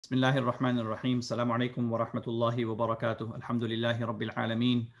Bismillahir Rahmanir Rahim. Assalamu alaikum wa rahmatullahi wa barakatuh. Alhamdulillahi Rabbil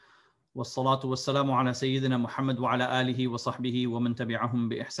Alameen. Wassalatu wassalamu ala Sayyidina Muhammad wa ala alihi wa sahbihi wa man tabi'ahum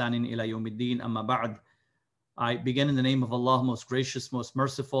bi ihsanin ila yawmiddin. Amma ba'd. I begin in the name of Allah, most gracious, most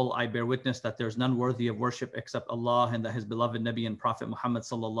merciful. I bear witness that there is none worthy of worship except Allah, and that His beloved Nabi and Prophet Muhammad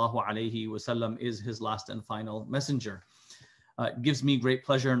sallallahu alayhi wasallam is His last and final messenger. It gives me great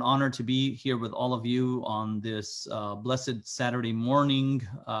pleasure and honor to be here with all of you on this blessed Saturday morning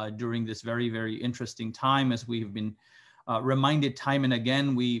during this very, very interesting time. As we have been reminded time and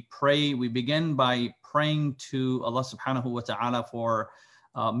again, we begin by praying to Allah subhanahu wa ta'ala for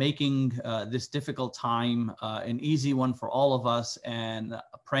making this difficult time an easy one for all of us, and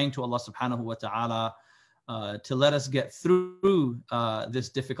praying to Allah subhanahu wa ta'ala to let us get through this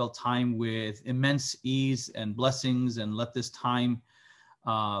difficult time with immense ease and blessings, and let this time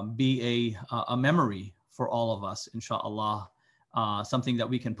be a memory for all of us, inshallah, something that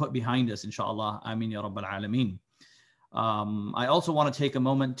we can put behind us, inshallah. Ameen ya Rabbal Alameen. I also want to take a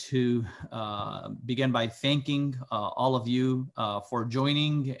moment to begin by thanking all of you for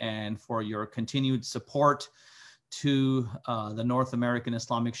joining and for your continued support to the North American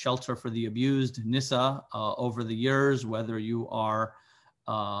Islamic Shelter for the Abused, NISA, over the years, whether you are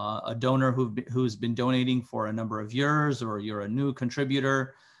a donor who's been donating for a number of years, or you're a new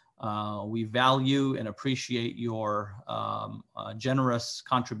contributor. We value and appreciate your generous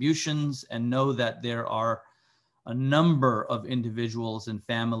contributions, and know that there are a number of individuals and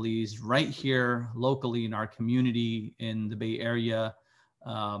families right here locally in our community in the Bay Area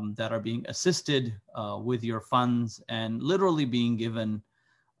that are being assisted with your funds, and literally being given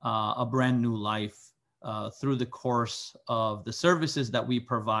a brand new life through the course of the services that we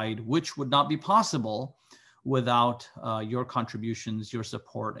provide, which would not be possible without your contributions, your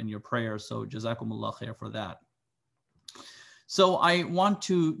support, and your prayers. So jazakumullah khair for that. So I want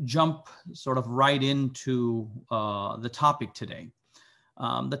to jump sort of right into the topic today.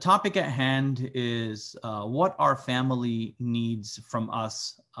 The topic at hand is what our family needs from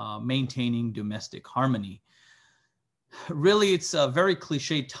us maintaining domestic harmony. Really, it's a very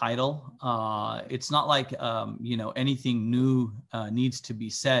cliche title. It's not like anything new needs to be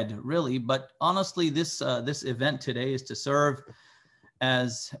said, really. But honestly, this event today is to serve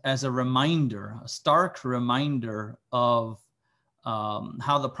as a reminder, a stark reminder of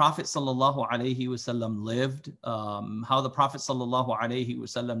how the Prophet sallallahu alaihi wasallam lived, how the Prophet sallallahu alaihi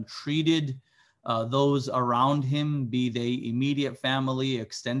wasallam treated those around him, be they immediate family,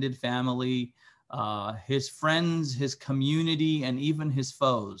 extended family, his friends, his community, and even his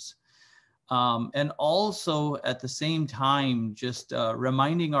foes. And also at the same time, just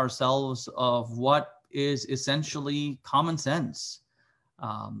reminding ourselves of what is essentially common sense.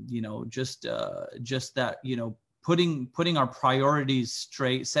 Just that, putting our priorities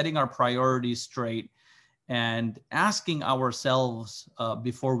straight, setting our priorities straight, and asking ourselves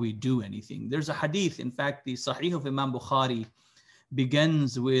before we do anything. There's a hadith, in fact, the Sahih of Imam Bukhari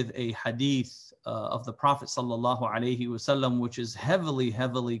begins with a hadith of the Prophet sallallahu alaihi wasallam, which is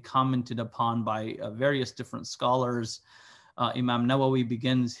heavily commented upon by various different scholars. Imam Nawawi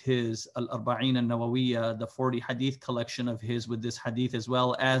begins his Al-Arba'in al-Nawawiyya, the 40 hadith collection of his, with this hadith, as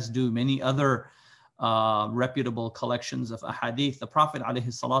well as do many other reputable collections of ahadith. The Prophet alayhi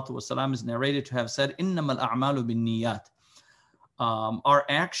salatu wasalam is narrated to have said, "Innamal a'malu bin niyat." Our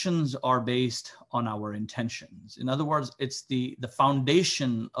actions are based on our intentions. In other words, it's the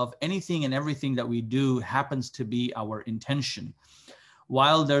foundation of anything and everything that we do happens to be our intention.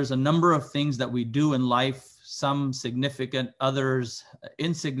 While there's a number of things that we do in life, some significant, others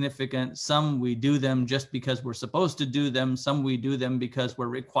insignificant, some we do them just because we're supposed to do them, some we do them because we're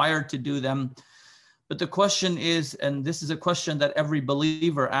required to do them. But the question is, and this is a question that every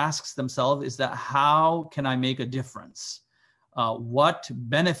believer asks themselves, is that how can I make a difference? What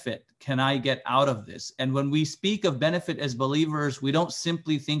benefit can I get out of this? And when we speak of benefit as believers, we don't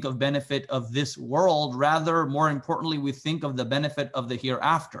simply think of benefit of this world. Rather, more importantly, we think of the benefit of the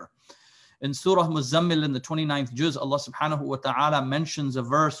hereafter. In Surah Muzammil, in the 29th juz, Allah subhanahu wa ta'ala mentions a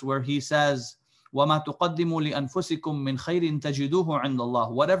verse where He says, وَمَا تُقَدِّمُوا لِأَنفُسِكُم مِّنْ خَيْرٍ تَجِدُوهُ عِنْدَ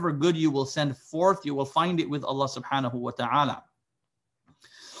اللَّهِ. Whatever good you will send forth, you will find it with Allah subhanahu wa ta'ala.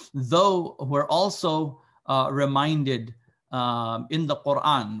 Though we're also reminded in the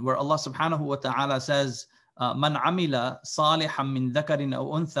Quran, where Allah subhanahu wa ta'ala says, مَنْ عَمِلَ صَالِحًا مِّن ذَكَرٍ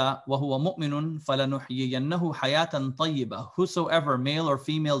أَوْ أُنْثَى وَهُوَ مُؤْمِنٌ فَلَنُحْيِيَنَّهُ حَيَاةً طَيِّبَةً. Whosoever, male or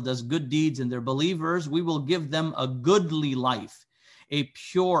female, does good deeds and they're believers, we will give them a goodly life, a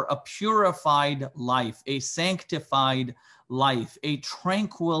purified life, a sanctified life, a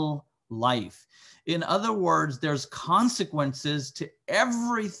tranquil life. In other words, there's consequences to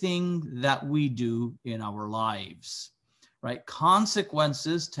everything that we do in our lives, right?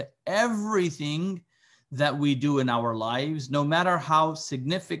 Consequences to everything that we do in our lives, no matter how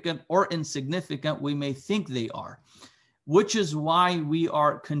significant or insignificant we may think they are, which is why we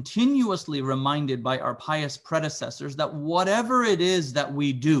are continuously reminded by our pious predecessors that whatever it is that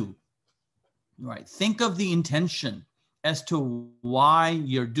we do, right, think of the intention as to why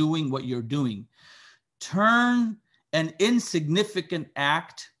you're doing what you're doing. Turn an insignificant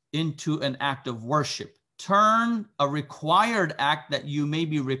act into an act of worship. Turn a required act that you may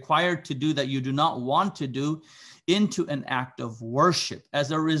be required to do that you do not want to do into an act of worship, as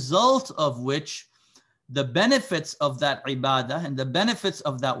a result of which the benefits of that ibadah and the benefits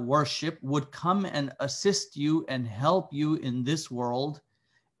of that worship would come and assist you and help you in this world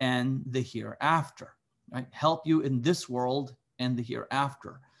and the hereafter, right? Help you in this world and the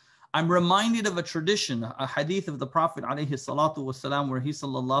hereafter. I'm reminded of a tradition, a hadith of the Prophet alayhi salatu wasalam, where he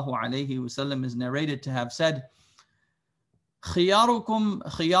sallallahu alayhi wasallam is narrated to have said, "Khiyarukum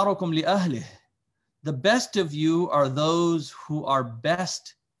li ahlih." The best of you are those who are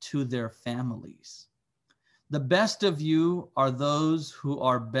best to their families. The best of you are those who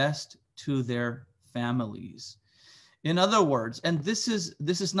are best to their families. In other words, and this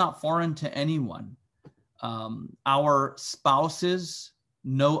is not foreign to anyone, our spouses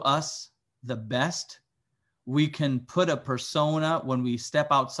know us the best. We can put a persona when we step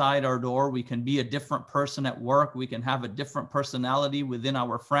outside our door. We can be a different person at work. We can have a different personality within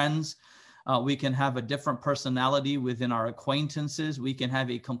our friends. We can have a different personality within our acquaintances. We can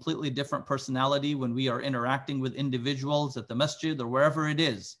have a completely different personality when we are interacting with individuals at the masjid or wherever it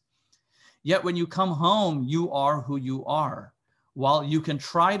is. Yet when you come home, you are who you are. While you can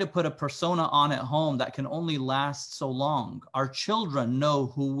try to put a persona on at home, that can only last so long. Our children know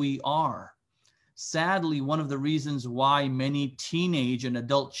who we are. Sadly, one of the reasons why many teenage and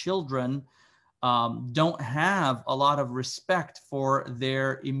adult children don't have a lot of respect for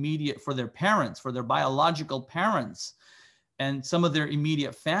their parents, for their biological parents, and some of their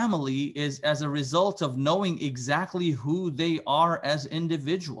immediate family is as a result of knowing exactly who they are as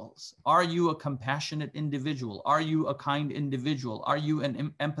individuals. Are you a compassionate individual? Are you a kind individual? Are you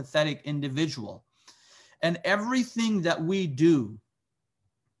an empathetic individual? And everything that we do,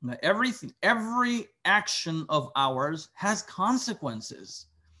 every action of ours has consequences,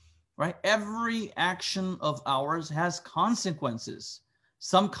 right? Every action of ours has consequences.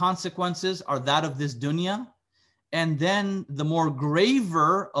 Some consequences are that of this dunya, and then the more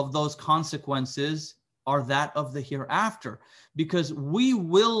graver of those consequences are that of the hereafter, because we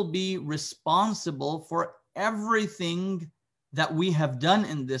will be responsible for everything that we have done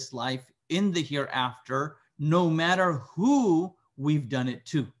in this life in the hereafter, no matter who we've done it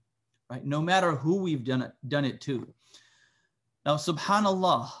to, right? No matter who we've done it to. Now,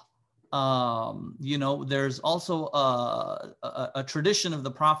 subhanallah, there's also a tradition of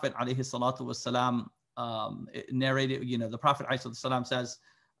the Prophet alayhi salatu wasalam, narrated, the Prophet alayhi salatu wasalam says,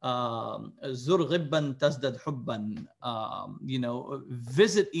 "Zur ghibban tazdad hubban,"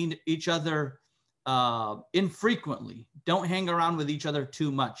 visit each other infrequently. Don't hang around with each other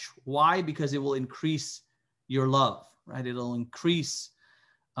too much. Why? Because it will increase your love, right? It'll increase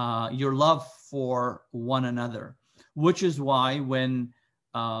your love for one another, which is why when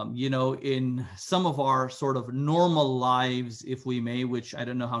in some of our sort of normal lives, if we may, which I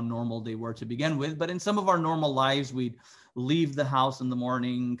don't know how normal they were to begin with, but in some of our normal lives, we'd leave the house in the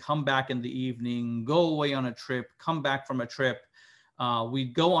morning, come back in the evening, go away on a trip, come back from a trip.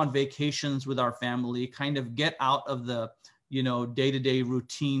 We'd go on vacations with our family, kind of get out of the, day-to-day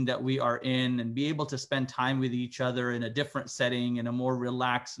routine that we are in and be able to spend time with each other in a different setting, in a more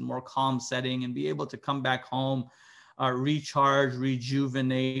relaxed and more calm setting, and be able to come back home, recharge,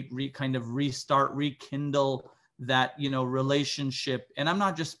 rejuvenate, restart, rekindle that, relationship. And I'm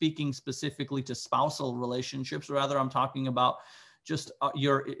not just speaking specifically to spousal relationships, rather I'm talking about just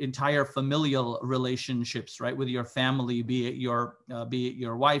your entire familial relationships, right? With your family, be it your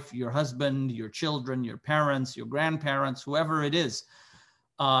wife, your husband, your children, your parents, your grandparents, whoever it is.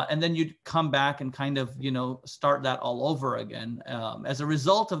 And then you'd come back and kind of, start that all over again. As a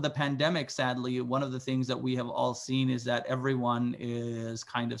result of the pandemic, sadly, one of the things that we have all seen is that everyone is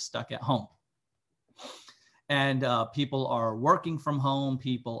kind of stuck at home. And people are working from home,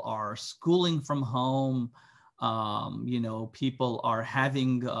 people are schooling from home, people are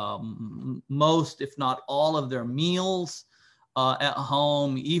having most, if not all, of their meals at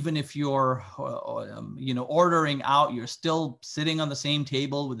home. Even if you're, ordering out, you're still sitting on the same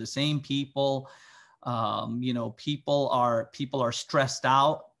table with the same people. People are stressed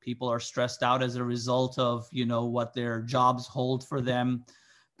out. People are stressed out as a result of, what their jobs hold for them.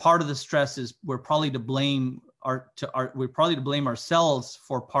 Part of the stress is we're probably to blame ourselves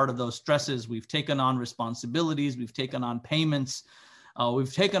for part of those stresses. We've taken on responsibilities, we've taken on payments,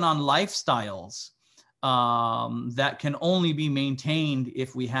 we've taken on lifestyles that can only be maintained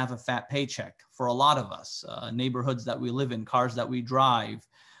if we have a fat paycheck for a lot of us. Neighborhoods that we live in, cars that we drive,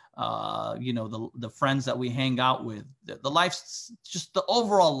 the friends that we hang out with, just the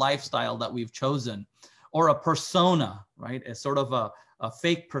overall lifestyle that we've chosen, or a persona, right? It's sort of a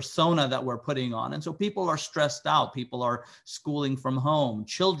fake persona that we're putting on. And so people are stressed out. People are schooling from home.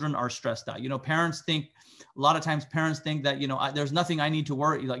 Children are stressed out. A lot of times parents think that, there's nothing I need to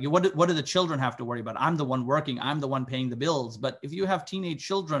worry. Like, what do the children have to worry about? I'm the one working. I'm the one paying the bills. But if you have teenage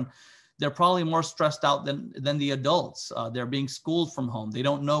children, they're probably more stressed out than the adults. They're being schooled from home. They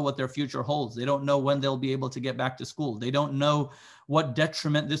don't know what their future holds. They don't know when they'll be able to get back to school. They don't know what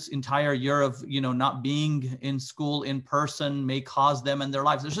detriment this entire year of, not being in school in person may cause them in their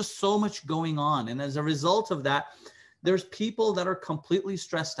lives. There's just so much going on. And as a result of that, there's people that are completely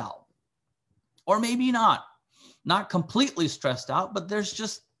stressed out, or maybe not completely stressed out, but there's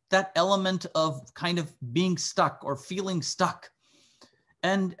just that element of kind of being stuck or feeling stuck.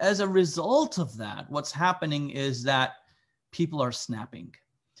 And as a result of that, what's happening is that people are snapping.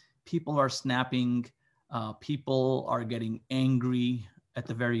 People are snapping. People are getting angry at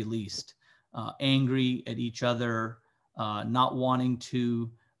the very least, angry at each other, not wanting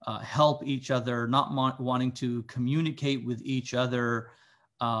to help each other, not wanting to communicate with each other,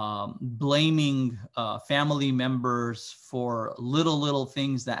 blaming family members for little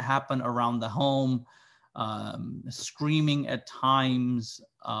things that happen around the home, screaming at times,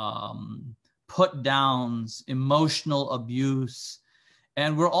 put downs, emotional abuse.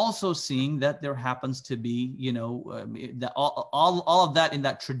 And we're also seeing that there happens to be, that all of that in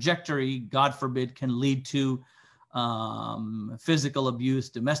that trajectory, God forbid, can lead to physical abuse,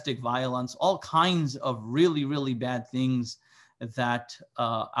 domestic violence, all kinds of really, really bad things that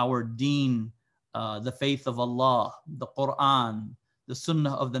our deen, the faith of Allah, the Quran, the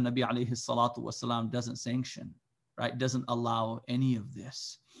Sunnah of the Nabi alayhi salatu wasalam doesn't sanction, right? Doesn't allow any of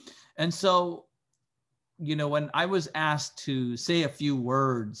this. And so, when I was asked to say a few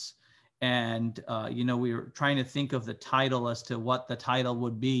words, and we were trying to think of the title as to what the title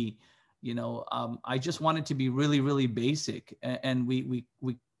would be, I just wanted to be really, really basic. And we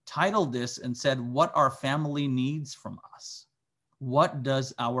titled this and said, what our family needs from us. What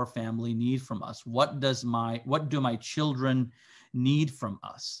does our family need from us? What do my children need from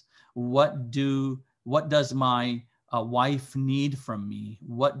us? What does my wife need from me?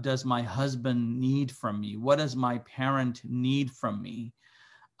 What does my husband need from me? What does my parent need from me?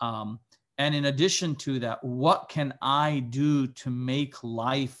 And in addition to that, what can I do to make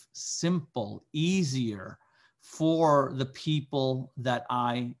life simple, easier for the people that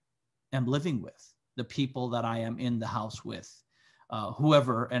I am living with, the people that I am in the house with?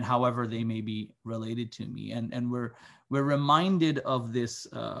 Whoever and however they may be related to me. And we're reminded of this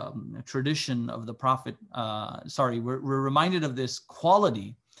tradition of the Prophet, we're reminded of this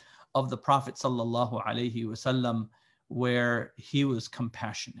quality of the Prophet sallallahu alaihi wasallam, where he was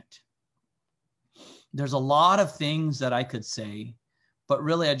compassionate. There's a lot of things that I could say, but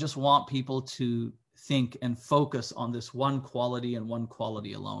really I just want people to think and focus on this one quality and one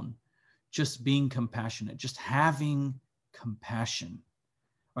quality alone. Just being compassionate, just having compassion,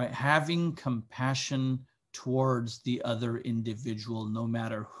 right? Having compassion towards the other individual, no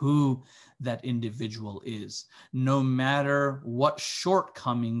matter who that individual is, no matter what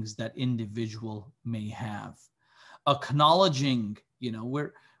shortcomings that individual may have. Acknowledging,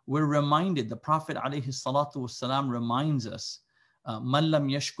 we're reminded, the Prophet alayhi salatu wasalam reminds us, Man lam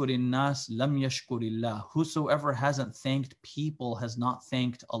yashkurin nas lam yashkurillah. Whosoever hasn't thanked people has not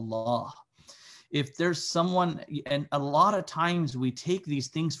thanked Allah. If there's someone, and a lot of times we take these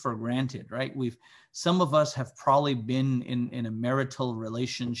things for granted, right? Some of us have probably been in a marital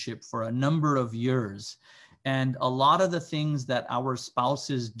relationship for a number of years. And a lot of the things that our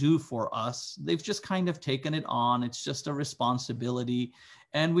spouses do for us, they've just kind of taken it on. It's just a responsibility.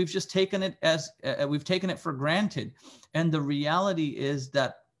 And we've just taken it for granted. And the reality is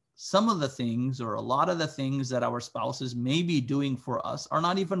that some of the things, or a lot of the things that our spouses may be doing for us, are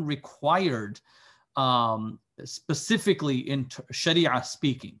not even required specifically in Sharia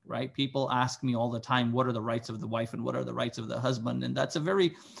speaking, right? People ask me all the time, what are the rights of the wife and what are the rights of the husband? And that's a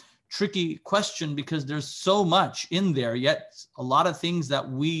very tricky question, because there's so much in there, yet a lot of things that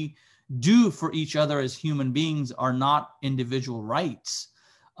we do for each other as human beings are not individual rights.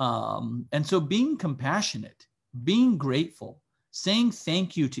 And so being compassionate, being grateful, saying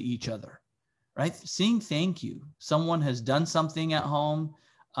thank you to each other, right? Saying thank you. Someone has done something at home,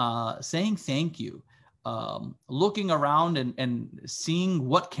 saying thank you, looking around and seeing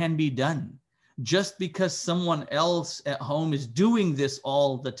what can be done. Just because someone else at home is doing this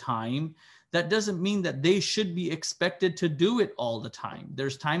all the time, that doesn't mean that they should be expected to do it all the time.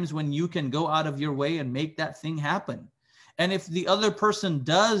 There's times when you can go out of your way and make that thing happen. And if the other person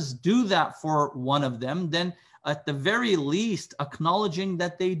does do that for one of them, then at the very least, acknowledging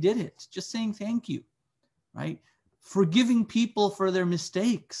that they did it, just saying thank you, right? Forgiving people for their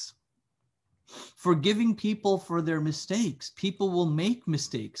mistakes. Forgiving people for their mistakes. People will make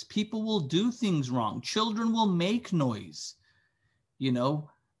mistakes. People will do things wrong. Children will make noise. You know,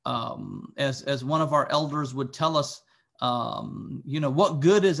 as one of our elders would tell us, you know, what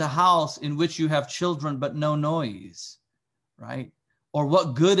good is a house in which you have children but no noise, right? Or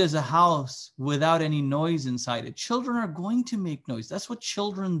what good is a house without any noise inside it? Children are going to make noise. That's what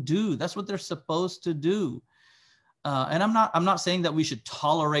children do. That's what they're supposed to do. And I'm not saying that we should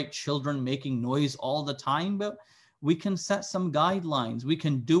tolerate children making noise all the time, but we can set some guidelines. We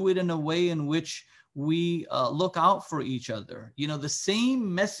can do it in a way in which we look out for each other. You know, the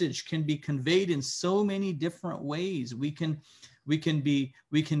same message can be conveyed in so many different ways. We can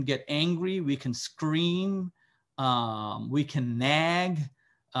get angry. We can scream. We can nag.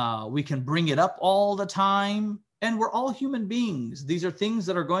 We can bring it up all the time. And we're all human beings. These are things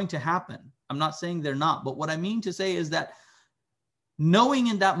that are going to happen. I'm not saying they're not, but what I mean to say is that knowing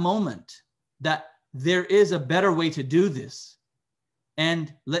in that moment that there is a better way to do this,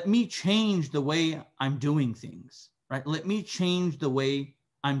 and let me change the way I'm doing things, right? Let me change the way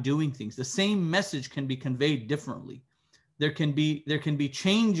I'm doing things. The same message can be conveyed differently. There can be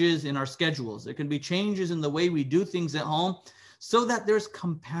changes in our schedules. There can be changes in the way we do things at home so that there's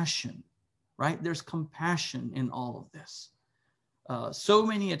compassion, right? There's compassion in all of this. So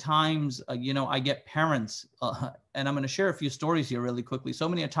many a times, you know, I get parents, and I'm going to share a few stories here really quickly. So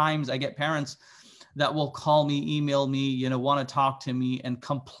many a times I get parents that will call me, email me, you know, want to talk to me and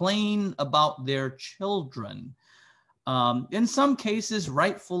complain about their children. In some cases,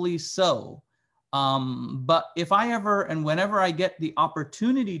 rightfully so. But if I ever and whenever I get the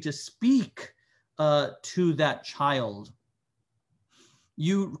opportunity to speak to that child,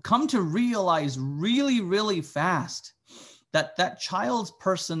 you come to realize really, really fast that that child's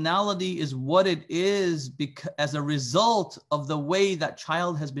personality is what it is as a result of the way that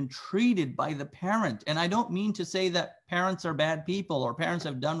child has been treated by the parent. And I don't mean to say that parents are bad people or parents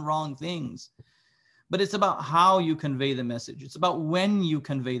have done wrong things, but it's about how you convey the message. It's about when you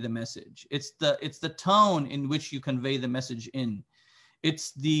convey the message. It's the tone in which you convey the message in.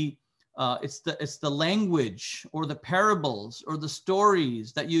 It's the language or the parables or the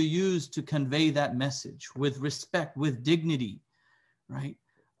stories that you use to convey that message with respect, with dignity, right?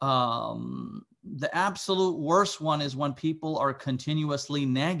 The absolute worst one is when people are continuously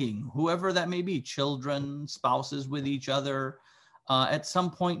nagging, whoever that may be, children, spouses with each other. At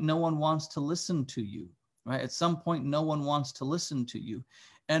some point, no one wants to listen to you, right? At some point, no one wants to listen to you.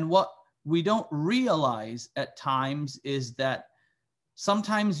 And what we don't realize at times is that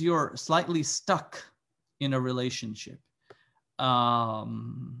sometimes you're slightly stuck in a relationship.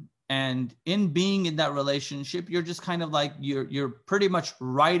 And in being in that relationship, you're just kind of like, you're pretty much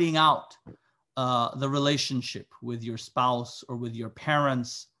writing out the relationship with your spouse or with your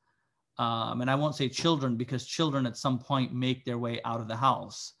parents. And I won't say children because children at some point make their way out of the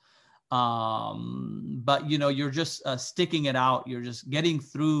house. But, you know, you're just sticking it out. You're just getting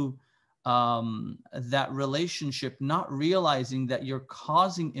through that relationship, not realizing that you're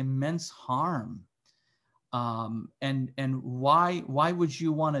causing immense harm. And why would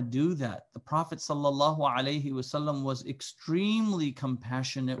you want to do that? The Prophet sallallahu alaihi wasallam was extremely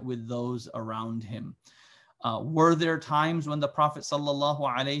compassionate with those around him. Were there times when the Prophet sallallahu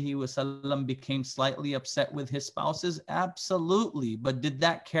alaihi wasallam became slightly upset with his spouses? Absolutely. But did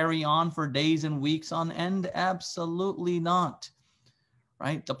that carry on for days and weeks on end? Absolutely not.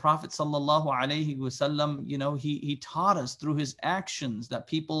 Right? The Prophet sallallahu alaihi wasallam, you know, he taught us through his actions that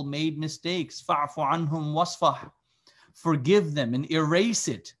people made mistakes. Fa'fu anhum wasfah. Forgive them and erase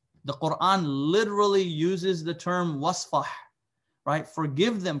it. The Quran literally uses the term wasfah, right?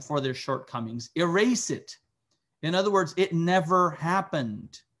 Forgive them for their shortcomings. Erase it. In other words, it never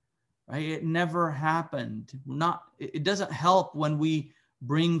happened, right? It never happened. It doesn't help when we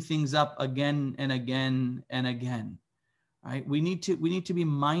bring things up again and again and again. Right? We need to be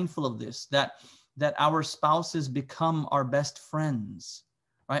mindful of this, that our spouses become our best friends,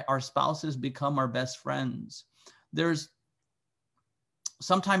 right? Our spouses become our best friends. There's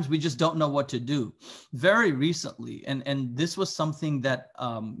sometimes we just don't know what to do. Very recently, and this was something that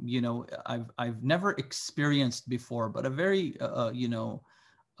you know, I've never experienced before, but a very you know,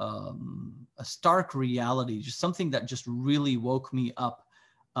 a stark reality, just something that just really woke me up.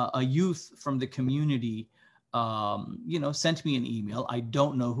 A youth from the community, you know, sent me an email. I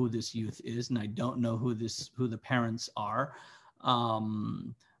don't know who this youth is, and I don't know who the parents are,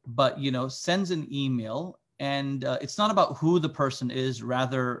 but you know, sends an email. And it's not about who the person is,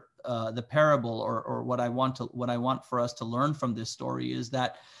 rather the parable, or what I want for us to learn from this story is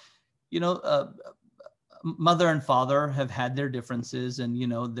that, you know, mother and father have had their differences, and you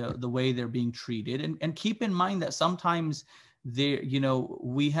know, the way they're being treated, and keep in mind that sometimes you know,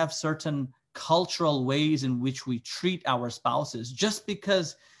 we have certain cultural ways in which we treat our spouses. Just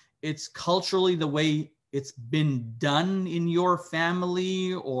because it's culturally the way it's been done in your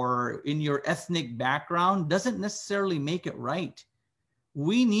family or in your ethnic background doesn't necessarily make it right.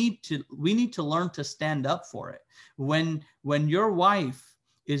 We need to learn to stand up for it. When your wife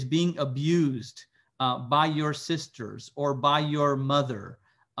is being abused by your sisters or by your mother,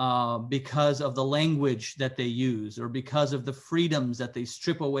 because of the language that they use, or because of the freedoms that they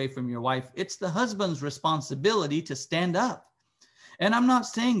strip away from your wife, it's the husband's responsibility to stand up. And I'm not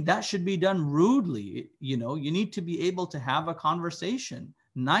saying that should be done rudely. You know, you need to be able to have a conversation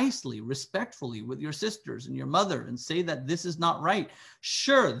nicely, respectfully with your sisters and your mother, and say that this is not right.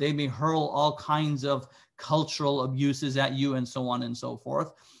 Sure, they may hurl all kinds of cultural abuses at you and so on and so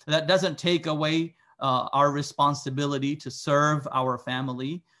forth. That doesn't take away our responsibility to serve our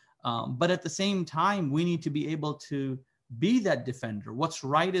family. But at the same time, we need to be able to be that defender. What's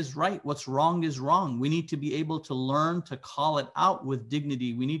right is right. What's wrong is wrong. We need to be able to learn to call it out with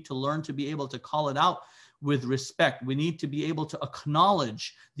dignity. We need to learn to be able to call it out with respect. We need to be able to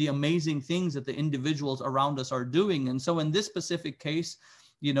acknowledge the amazing things that the individuals around us are doing. And so in this specific case,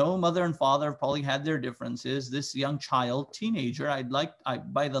 you know, mother and father have probably had their differences. This young child, teenager,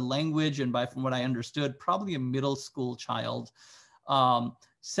 by the language and from what I understood, probably a middle school child,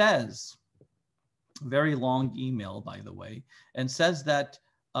 says, very long email, by the way, and says that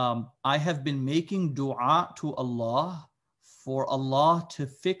I have been making dua to Allah for Allah to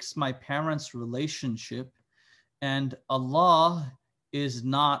fix my parents' relationship, and Allah is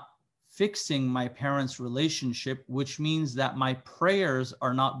not fixing my parents' relationship, which means that my prayers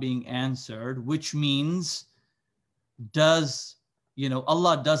are not being answered, which means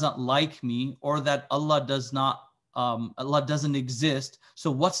Allah doesn't like me, or that Allah doesn't exist. So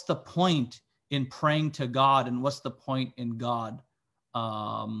what's the point in praying to God, and what's the point in God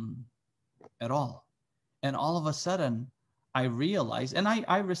at all? And all of a sudden, I realized, and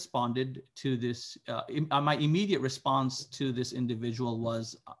I responded to this. My immediate response to this individual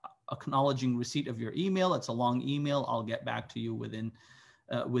was acknowledging receipt of your email. It's a long email. I'll get back to you within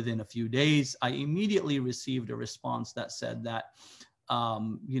a few days. I immediately received a response that said that,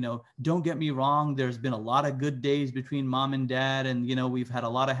 you know, don't get me wrong, there's been a lot of good days between mom and dad, and you know, we've had a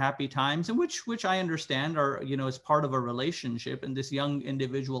lot of happy times, and which I understand are, you know, as part of a relationship, and this young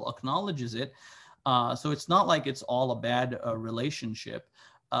individual acknowledges it. So it's not like it's all a bad relationship,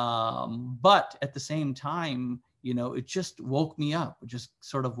 but at the same time, you know, it just woke me up. It just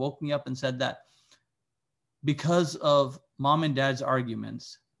sort of woke me up and said that because of mom and dad's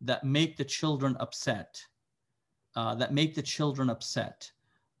arguments that make the children upset,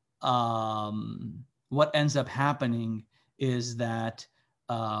 what ends up happening is that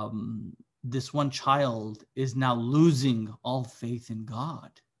this one child is now losing all faith in God,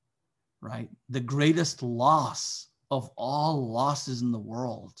 right? The greatest loss of all losses in the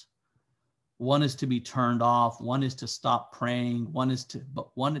world. One is to be turned off. One is to stop praying. One is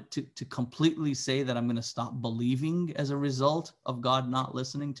to completely say that I'm going to stop believing as a result of God not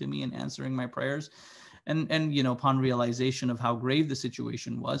listening to me and answering my prayers. And you know, upon realization of how grave the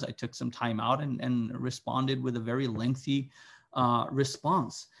situation was, I took some time out and responded with a very lengthy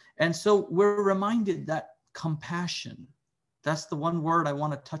response. And so we're reminded that compassion, that's the one word I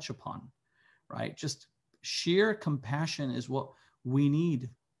want to touch upon, right? Just sheer compassion is what we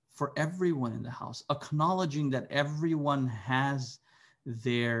need for everyone in the house, acknowledging that everyone has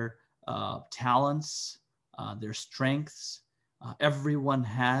their talents, their strengths, everyone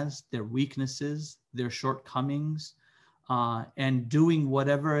has their weaknesses, their shortcomings, and doing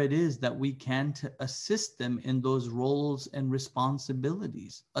whatever it is that we can to assist them in those roles and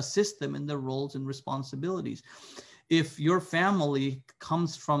responsibilities. If your family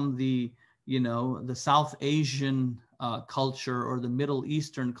comes from the South Asian culture or the Middle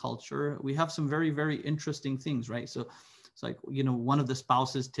Eastern culture, we have some very, very interesting things, right? So it's like, you know, one of the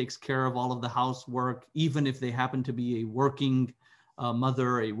spouses takes care of all of the housework, even if they happen to be a working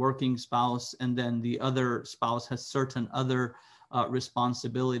mother, a working spouse, and then the other spouse has certain other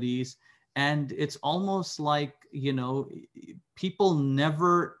responsibilities. And it's almost like, you know, people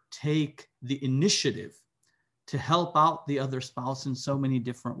never take the initiative to help out the other spouse in so many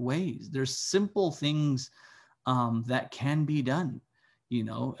different ways. There's simple things that can be done, you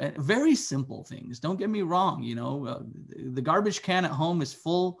know, very simple things. Don't get me wrong. You know, the garbage can at home is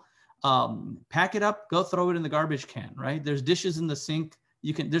full. Pack it up, go throw it in the garbage can, right? There's dishes in the sink.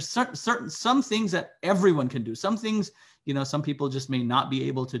 There's some things that everyone can do. Some things, you know, some people just may not be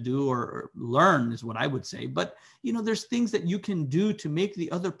able to do or learn is what I would say. But, you know, there's things that you can do to make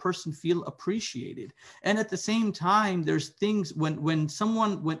the other person feel appreciated. And at the same time, there's things when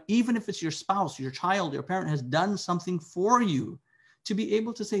even if it's your spouse, your child, your parent has done something for you, to be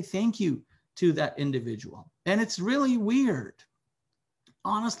able to say thank you to that individual. And it's really weird.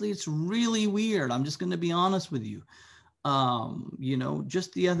 Honestly, it's really weird. I'm just going to be honest with you. You know,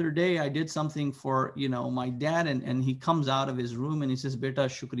 just the other day I did something for, you know, my dad, and he comes out of his room and he says, "Beta,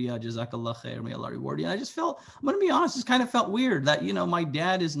 shukriya, jazakallah khair, may Allah reward you." And I just felt, I'm going to be honest, just kind of felt weird that, you know, my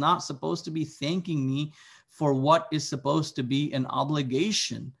dad is not supposed to be thanking me for what is supposed to be an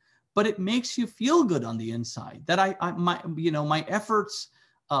obligation, but it makes you feel good on the inside that my efforts,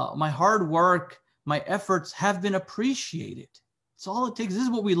 my hard work, my efforts have been appreciated. It's all it takes. This is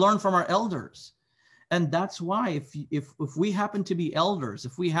what we learn from our elders. And that's why if we happen to be elders,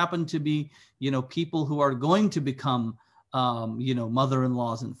 if we happen to be, you know, people who are going to become, you know,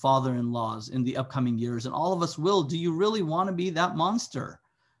 mother-in-laws and father-in-laws in the upcoming years, and all of us will, do you really want to be that monster?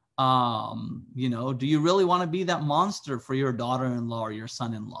 You know, do you really want to be that monster for your daughter-in-law or your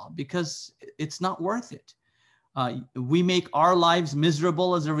son-in-law? Because it's not worth it. We make our lives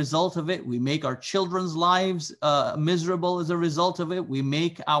miserable as a result of it. We make our children's lives miserable as a result of it. We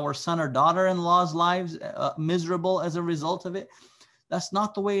make our son or daughter-in-law's lives miserable as a result of it. That's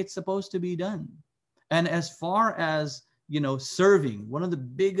not the way it's supposed to be done. And as far as, you know, serving, one of the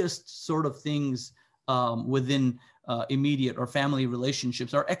biggest sort of things within immediate or family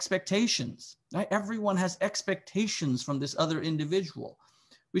relationships are expectations. Right? Everyone has expectations from this other individual.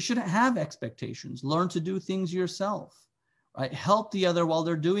 We shouldn't have expectations. Learn to do things yourself, right? Help the other while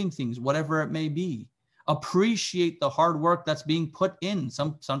they're doing things, whatever it may be. Appreciate the hard work that's being put in.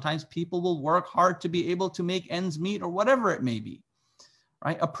 Sometimes people will work hard to be able to make ends meet or whatever it may be,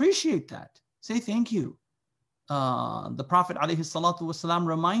 right? Appreciate that. Say thank you. The Prophet ﷺ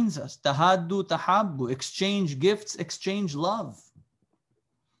reminds us, tahaddu tahabbu, exchange gifts, exchange love.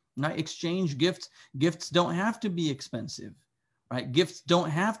 Right? Exchange gifts. Gifts don't have to be expensive. Right? Gifts don't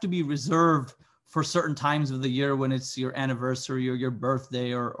have to be reserved for certain times of the year when it's your anniversary or your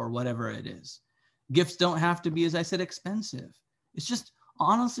birthday or whatever it is. Gifts don't have to be, as I said, expensive. It's just,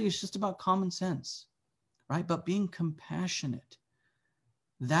 honestly, it's just about common sense, right? But being compassionate.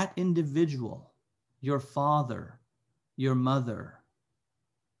 That individual, your father, your mother,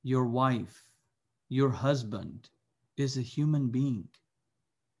 your wife, your husband is a human being.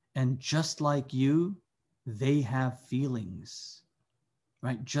 And just like you, they have feelings.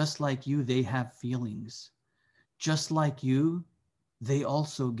 Right? Just like you, they have feelings. Just like you, they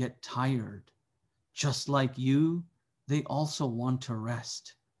also get tired. Just like you, they also want to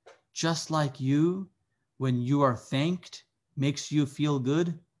rest. Just like you, when you are thanked, makes you feel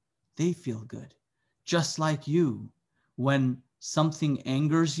good, they feel good. Just like you, when something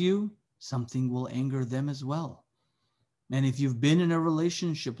angers you, something will anger them as well. And if you've been in a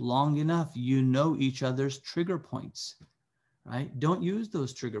relationship long enough, you know each other's trigger points. Right? Don't use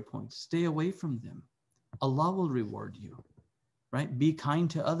those trigger points. Stay away from them. Allah will reward you. Right? Be kind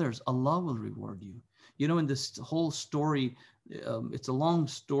to others. Allah will reward you. You know, in this whole story, it's a long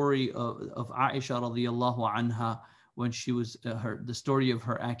story of Aisha radiallahu anha when she was, the story of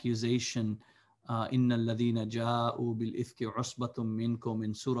her accusation, Inna alladhina ja'u bil ifki usbatum minkum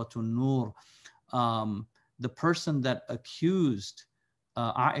in Surah An-Nur. The person that accused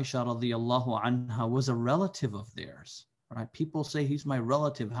Aisha radiallahu anha was a relative of theirs. Right? People say, he's my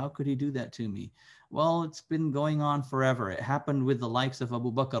relative. How could he do that to me? Well, it's been going on forever. It happened with the likes of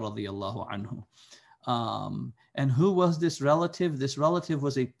Abu Bakr radiallahu anhu. And who was this relative? This relative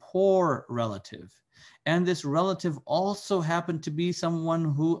was a poor relative. And this relative also happened to be someone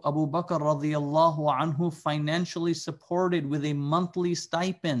who Abu Bakr radiallahu anhu financially supported with a monthly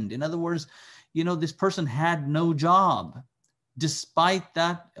stipend. In other words, you know, this person had no job. Despite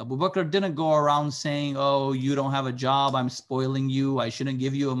that, Abu Bakr didn't go around saying, oh, you don't have a job, I'm spoiling you, I shouldn't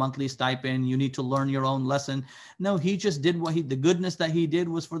give you a monthly stipend, you need to learn your own lesson. No, he just did the goodness that he did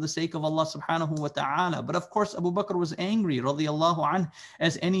was for the sake of Allah subhanahu wa ta'ala. But of course, Abu Bakr was angry, radiallahu anh,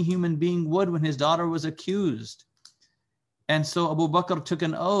 as any human being would when his daughter was accused. And so Abu Bakr took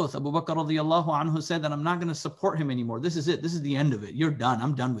an oath. Abu Bakr radiallahu anhu said that I'm not going to support him anymore. This is it. This is the end of it. You're done.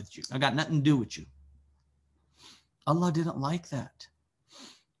 I'm done with you. I got nothing to do with you. Allah didn't like that.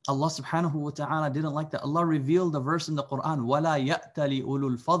 Allah subhanahu wa ta'ala didn't like that. Allah revealed a verse in the Quran, وَلَا يَأْتَلِ أُولُو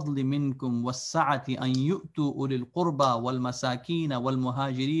الْفَضْلِ مِنْكُمْ وَالسَّعَةِ أَنْ يُؤْتُوا أُولِي الْقُرْبَى وَالْمَسَاكِينَ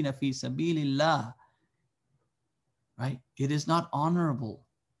وَالْمُهَاجِرِينَ فِي سَبِيلِ اللَّهِ. Right? It is not honorable.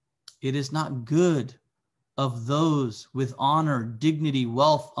 It is not good of those with honor, dignity,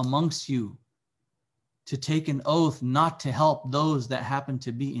 wealth amongst you to take an oath not to help those that happen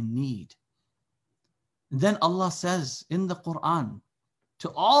to be in need. And then Allah says in the Quran, to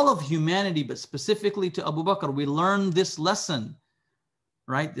all of humanity, but specifically to Abu Bakr, we learn this lesson,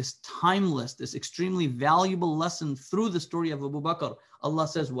 right? This timeless, this extremely valuable lesson through the story of Abu Bakr. Allah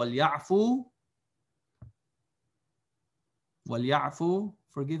says, وَلْيَعْفُوا,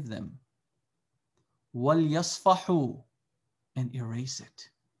 forgive them. وَلْيَصْفَحُوا, and erase it.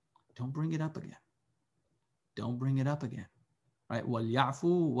 Don't bring it up again. Don't bring it up again. Right?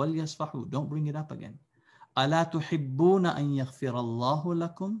 وَلْيَعْفُوا وَلْيَصْفَحُوا. Don't bring it up again. أَلَا تُحِبُّونَ أَن يَغْفِرَ اللَّهُ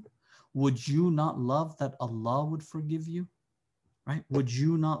لَكُمْ. Would you not love that Allah would forgive you? Right? Would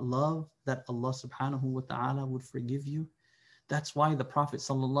you not love that Allah subhanahu wa ta'ala would forgive you? That's why the Prophet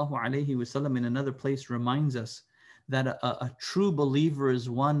sallallahu alaihi wasallam in another place reminds us that a true believer is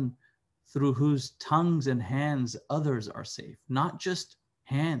one through whose tongues and hands others are safe. Not just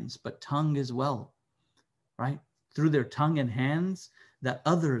hands, but tongue as well. Right? Through their tongue and hands, that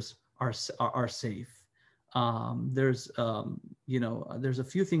others are safe. There's a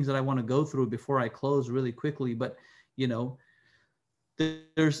few things that I want to go through before I close really quickly, but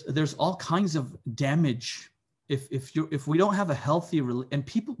there's all kinds of damage if we don't have a healthy and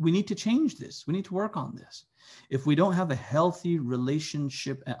people, we need to change this. We need to work on this. If we don't have a healthy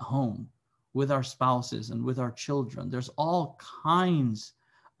relationship at home with our spouses and with our children, there's all kinds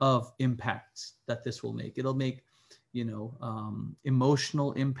of impacts that this will make. It'll make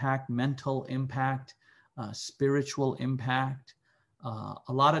emotional impact, mental impact, spiritual impact.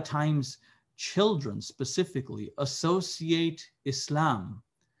 A lot of times children specifically associate Islam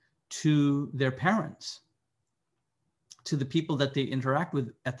to their parents, to the people that they interact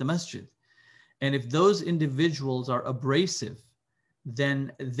with at the masjid. And if those individuals are abrasive,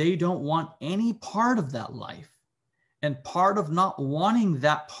 then they don't want any part of that life. And part of not wanting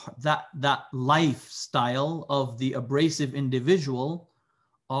that lifestyle of the abrasive individual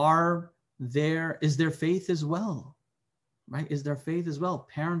is their faith as well, right? Is their faith as well.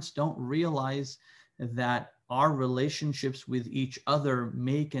 Parents don't realize that our relationships with each other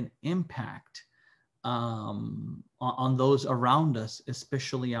make an impact on those around us,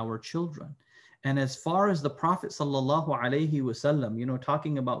 especially our children. And as far as the Prophet sallallahu alaihi wasallam,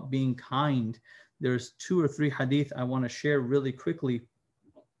 talking about being kind, there's 2 or 3 hadith I want to share really quickly.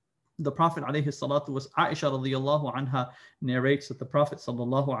 The Prophet alayhi salatu was Aisha radiyallahu anha narrates that the Prophet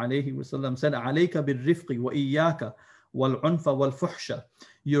sallallahu alayhi wasallam said, "Alayka bil-rifqi wa iyyaka wal-unfa wal-fuhsha."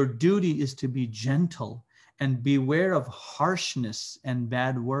 Your duty is to be gentle and beware of harshness and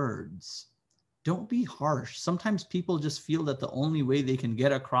bad words. Don't be harsh. Sometimes people just feel that the only way they can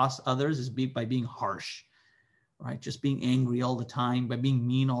get across others is by being harsh, right? Just being angry all the time, by being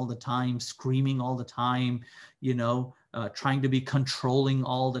mean all the time, screaming all the time, trying to be controlling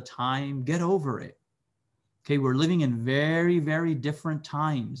all the time. Get over it. Okay, we're living in very, very different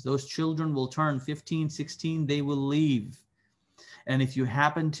times. Those children will turn 15, 16, they will leave. And if you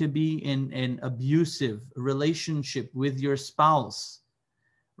happen to be in an abusive relationship with your spouse,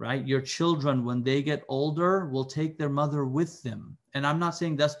 right? Your children, when they get older, will take their mother with them. And I'm not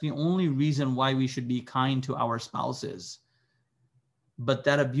saying that's the only reason why we should be kind to our spouses. But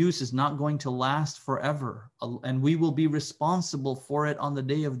that abuse is not going to last forever. And we will be responsible for it on the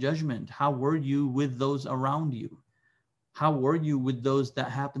day of judgment. How were you with those around you? How were you with those that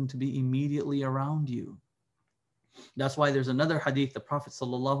happen to be immediately around you? That's why there's another hadith the Prophet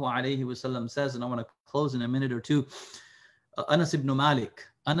sallallahu alaihi wasallam says, and I want to close in a minute or two. Anas ibn Malik.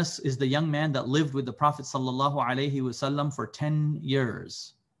 Anas is the young man that lived with the Prophet sallallahu alaihi wasallam for 10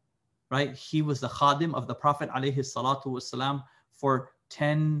 years, right? He was the khadim of the Prophet alaihi salatu wasalam for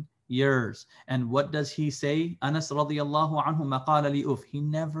 10 years. And what does he say? Anas radiyallahu anhu maqala li uf. He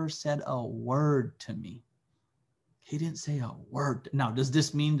never said a word to me. He didn't say a word. Now, does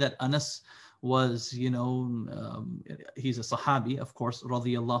this mean that Anas was, he's a sahabi, of course,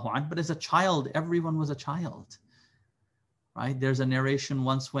 radiyallahu anhu, but as a child, everyone was a child. Right? There's a narration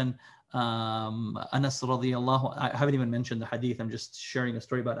once when Anas radiyallahu, I haven't even mentioned the hadith, I'm just sharing a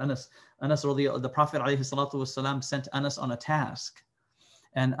story about Anas. Anas radiyallahu, the Prophet alayhi salatu wasalam sent Anas on a task.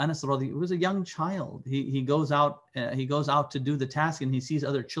 And Anas was a young child. He goes out to do the task, and he sees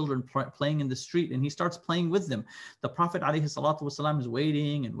other children playing in the street, and he starts playing with them. The Prophet ﷺ is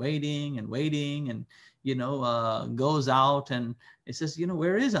waiting and waiting and waiting, and goes out, and it says,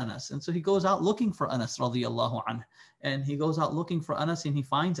 where is Anas? And so he goes out looking for Anas radiallahu anhu. And he goes out looking for Anas, and he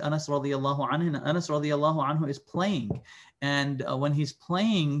finds Anas radiallahu anhu, and Anas radiallahu anhu is playing. And when he's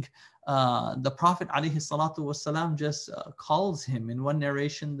playing, the Prophet ﷺ just calls him in one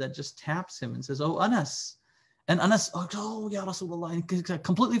narration that just taps him and says, "Oh, Anas." And Anas, "Oh, Ya Rasulullah," and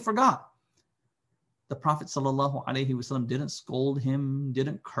completely forgot. The Prophet ﷺ didn't scold him,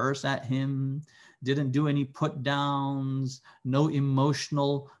 didn't curse at him, didn't do any put downs, no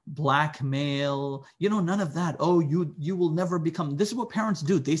emotional blackmail, none of that. "Oh, you will never become," this is what parents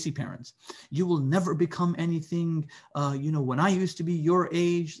do, Desi parents. "You will never become anything, when I used to be your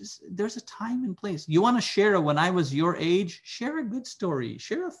age." There's a time and place. You want to share a "when I was your age," share a good story,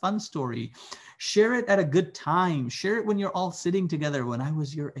 share a fun story, share it at a good time, share it when you're all sitting together, "when I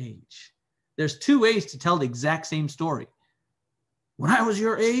was your age." There's two ways to tell the exact same story. "When I was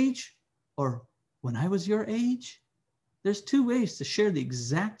your age," or "when I was your age." There's two ways to share the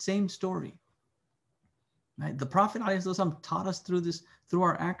exact same story. Right? The Prophet ﷺ taught us through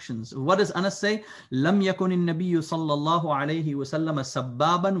our actions. What does Anas say? "Lam yakun an-nabiyyu sallallahu alayhi wa sallam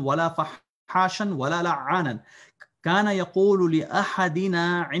sabbaban wala fahashan wala la'anan. Kana yaqulu li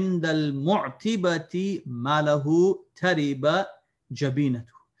ahadina 'inda al-mu'tibati ma lahu tariba jabinatu."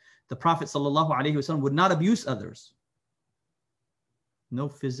 The Prophet ﷺ would not abuse others. No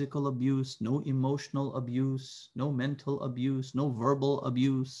physical abuse, no emotional abuse, no mental abuse, no verbal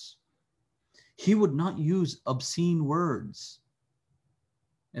abuse. He would not use obscene words,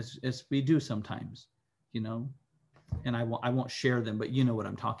 as we do sometimes, and I won't share them, but you know what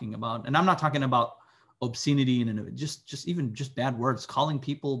I'm talking about. And I'm not talking about obscenity and just bad words, calling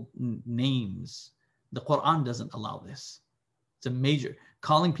people names. The Quran doesn't allow this.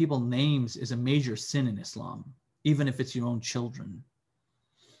 Calling people names is a major sin in Islam, even if it's your own children.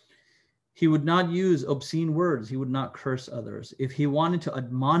 He would not use obscene words. He would not curse others. If he wanted to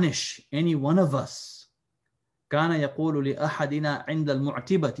admonish any one of us, كَانَ يَقُولُ لِأَحَدِنَا عِنْدَ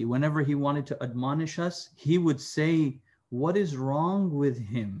الْمُعْتِبَةِ, whenever he wanted to admonish us, he would say, "What is wrong with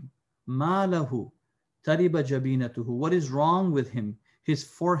him? مَا لَهُ تَرِبَ جَبِينَتُهُ." What is wrong with him? His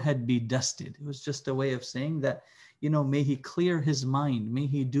forehead be dusted. It was just a way of saying that, may he clear his mind. May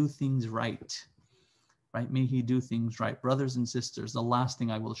he do things right. Right? May he do things right. Brothers and sisters, the last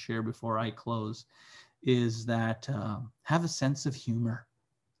thing I will share before I close is that have a sense of humor.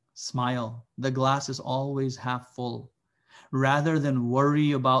 Smile. The glass is always half full. Rather than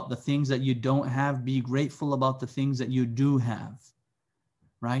worry about the things that you don't have, be grateful about the things that you do have.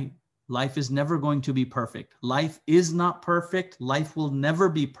 Right? Life is never going to be perfect. Life is not perfect. Life will never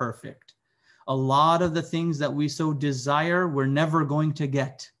be perfect. A lot of the things that we so desire, we're never going to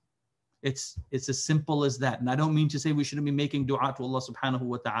get. It's as simple as that. And I don't mean to say we shouldn't be making dua to Allah subhanahu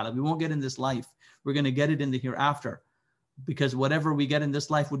wa ta'ala. We won't get in this life. We're going to get it in the hereafter. Because whatever we get in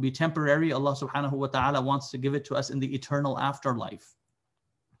this life would be temporary. Allah subhanahu wa ta'ala wants to give it to us in the eternal afterlife.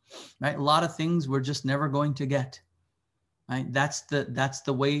 Right? A lot of things we're just never going to get. Right? That's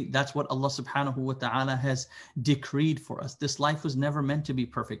the way, that's what Allah subhanahu wa ta'ala has decreed for us. This life was never meant to be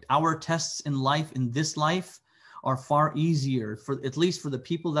perfect. Our tests in this life, are far easier, at least for the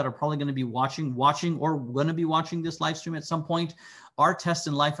people that are probably going to be watching or going to be watching this live stream at some point. Our tests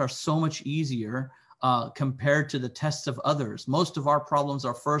in life are so much easier compared to the tests of others. Most of our problems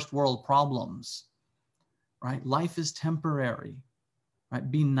are first world problems. Right? Life is temporary.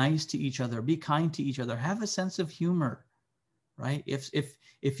 Right? Be nice to each other. Be kind to each other. Have a sense of humor. Right?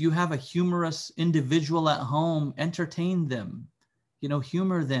 If you have a humorous individual at home, entertain them.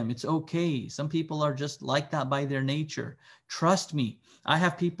 Humor them. It's okay. Some people are just like that by their nature. Trust me. I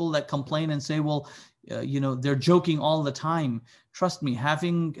have people that complain and say, well, they're joking all the time. Trust me,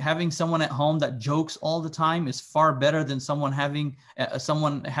 having someone at home that jokes all the time is far better than someone having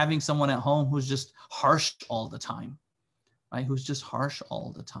someone at home who's just harsh all the time. Right? Who's just harsh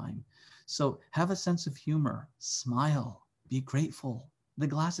all the time. So have a sense of humor. Smile. Be grateful. The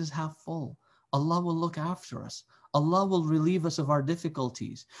glass is half full. Allah will look after us. Allah will relieve us of our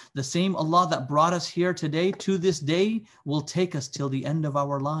difficulties. The same Allah that brought us here today to this day will take us till the end of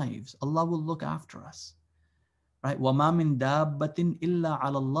our lives. Allah will look after us. Right? وَمَا مِن دَابَّةٍ إِلَّا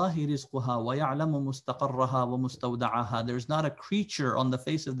عَلَى اللَّهِ رِزْقُهَا وَيَعْلَمُ مُسْتَقَرَّهَا وَمُسْتَوْدَعَهَا. There's not a creature on the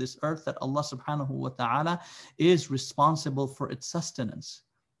face of this earth that Allah subhanahu wa ta'ala is responsible for its sustenance.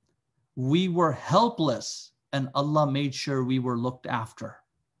 We were helpless and Allah made sure we were looked after.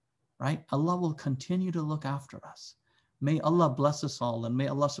 Right? Allah will continue to look after us. May Allah bless us all, and may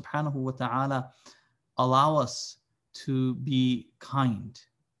Allah subhanahu wa ta'ala allow us to be kind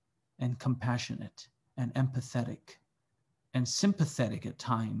and compassionate and empathetic and sympathetic at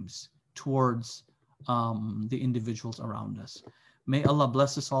times towards the individuals around us. May Allah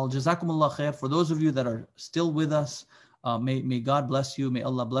bless us all. Jazakumullah khair. For those of you that are still with us, may God bless you. May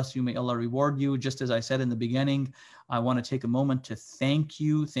Allah bless you. May Allah reward you. Just as I said in the beginning, I want to take a moment to thank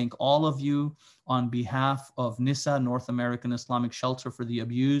all of you on behalf of NISA, North American Islamic Shelter for the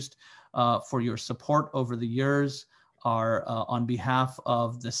Abused, for your support over the years. On behalf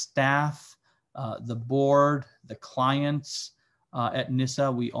of the staff, the board, the clients at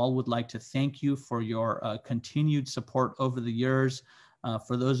NISA, we all would like to thank you for your continued support over the years.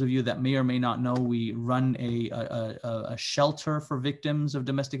 For those of you that may or may not know, we run a shelter for victims of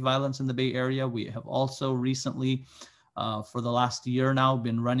domestic violence in the Bay Area. We have also recently, for the last year now,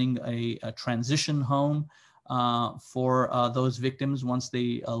 been running a transition home for those victims once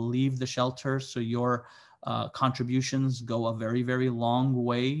they leave the shelter. So your contributions go a very, very long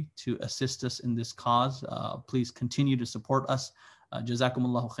way to assist us in this cause. Please continue to support us.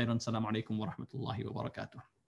 Jazakumullahu khairan. Assalamu alaikum wa rahmatullahi wa barakatuh.